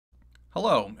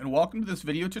Hello, and welcome to this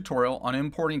video tutorial on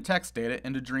importing text data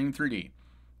into DREAM.3D.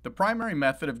 The primary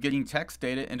method of getting text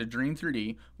data into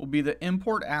DREAM.3D will be the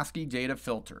Import ASCII Data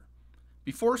filter.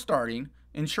 Before starting,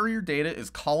 ensure your data is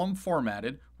column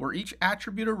formatted where each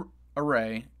attribute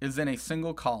array is in a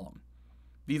single column.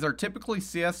 These are typically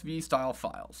CSV style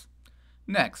files.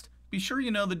 Next, be sure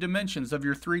you know the dimensions of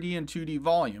your 3D and 2D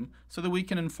volume so that we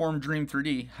can inform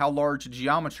DREAM.3D how large a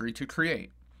geometry to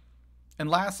create. And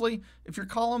lastly, if your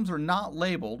columns are not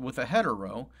labeled with a header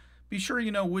row, be sure you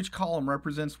know which column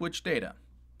represents which data.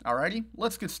 Alrighty,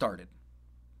 let's get started.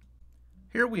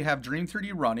 Here we have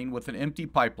DREAM.3D running with an empty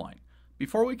pipeline.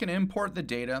 Before we can import the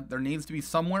data, there needs to be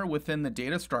somewhere within the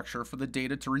data structure for the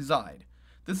data to reside.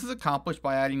 This is accomplished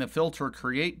by adding the filter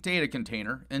Create Data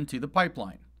Container into the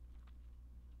pipeline.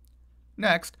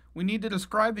 Next, we need to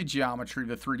describe the geometry of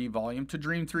the 3D volume to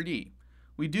DREAM.3D.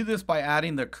 We do this by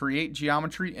adding the Create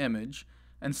Geometry image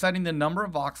and setting the number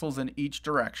of voxels in each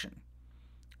direction.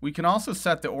 We can also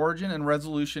set the origin and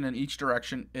resolution in each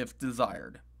direction if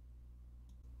desired.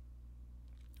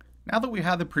 Now that we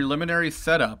have the preliminaries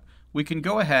set up, we can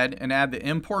go ahead and add the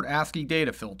Import ASCII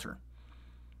Data filter.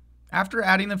 After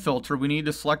adding the filter, we need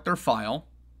to select our file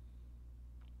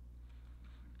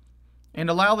and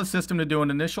allow the system to do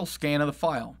an initial scan of the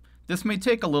file. This may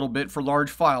take a little bit for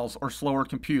large files or slower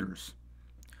computers.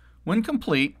 When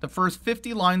complete, the first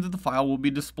 50 lines of the file will be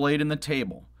displayed in the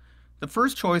table. The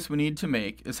first choice we need to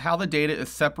make is how the data is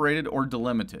separated or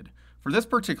delimited. For this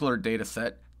particular data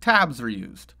set, tabs are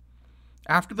used.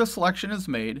 After the selection is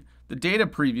made, the data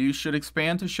preview should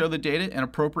expand to show the data in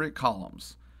appropriate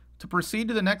columns. To proceed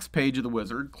to the next page of the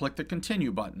wizard, click the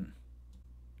Continue button.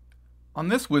 On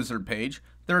this wizard page,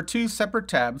 there are two separate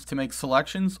tabs to make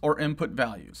selections or input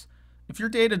values. If your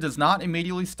data does not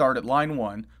immediately start at line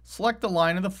 1, select the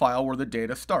line of the file where the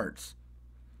data starts.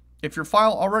 If your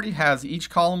file already has each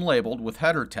column labeled with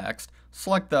header text,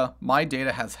 select the My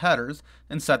Data Has Headers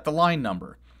and set the line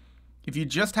number. If you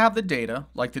just have the data,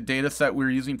 like the data set we're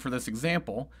using for this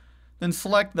example, then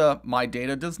select the My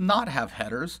Data Does Not Have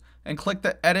Headers and click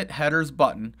the Edit Headers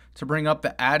button to bring up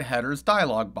the Add Headers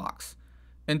dialog box.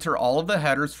 Enter all of the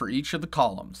headers for each of the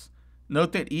columns.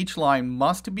 Note that each line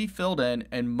must be filled in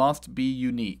and must be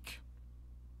unique.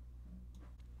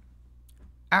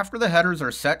 After the headers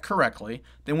are set correctly,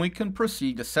 then we can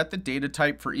proceed to set the data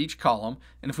type for each column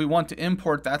and if we want to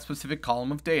import that specific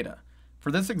column of data.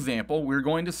 For this example, we're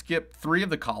going to skip 3 of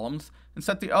the columns and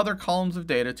set the other columns of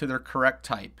data to their correct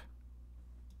type.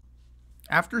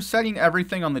 After setting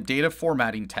everything on the Data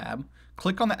Formatting tab,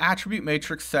 click on the Attribute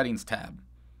Matrix Settings tab.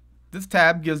 This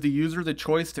tab gives the user the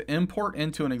choice to import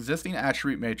into an existing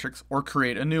attribute matrix or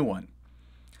create a new one.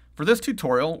 For this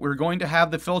tutorial, we're going to have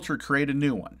the filter create a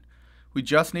new one. We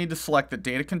just need to select the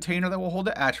data container that will hold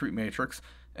the attribute matrix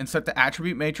and set the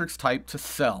attribute matrix type to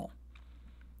cell.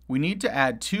 We need to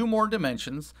add 2 more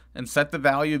dimensions and set the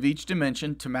value of each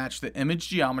dimension to match the image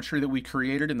geometry that we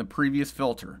created in the previous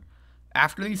filter.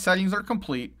 After these settings are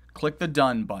complete, click the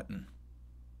Done button.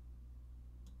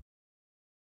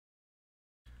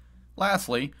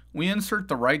 Lastly, we insert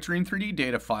the right DREAM.3D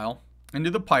data file into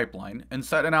the pipeline and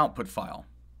set an output file.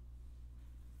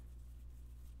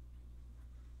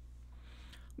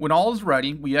 When all is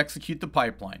ready, we execute the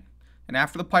pipeline, and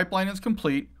after the pipeline is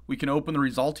complete, we can open the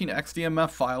resulting XDMF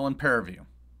file in ParaView.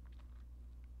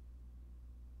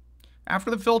 After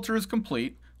the filter is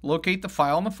complete, locate the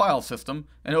file in the file system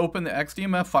and open the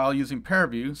XDMF file using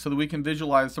ParaView so that we can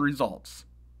visualize the results.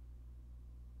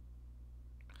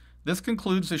 This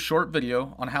concludes this short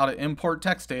video on how to import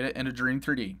text data into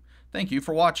DREAM.3D. Thank you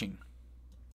for watching.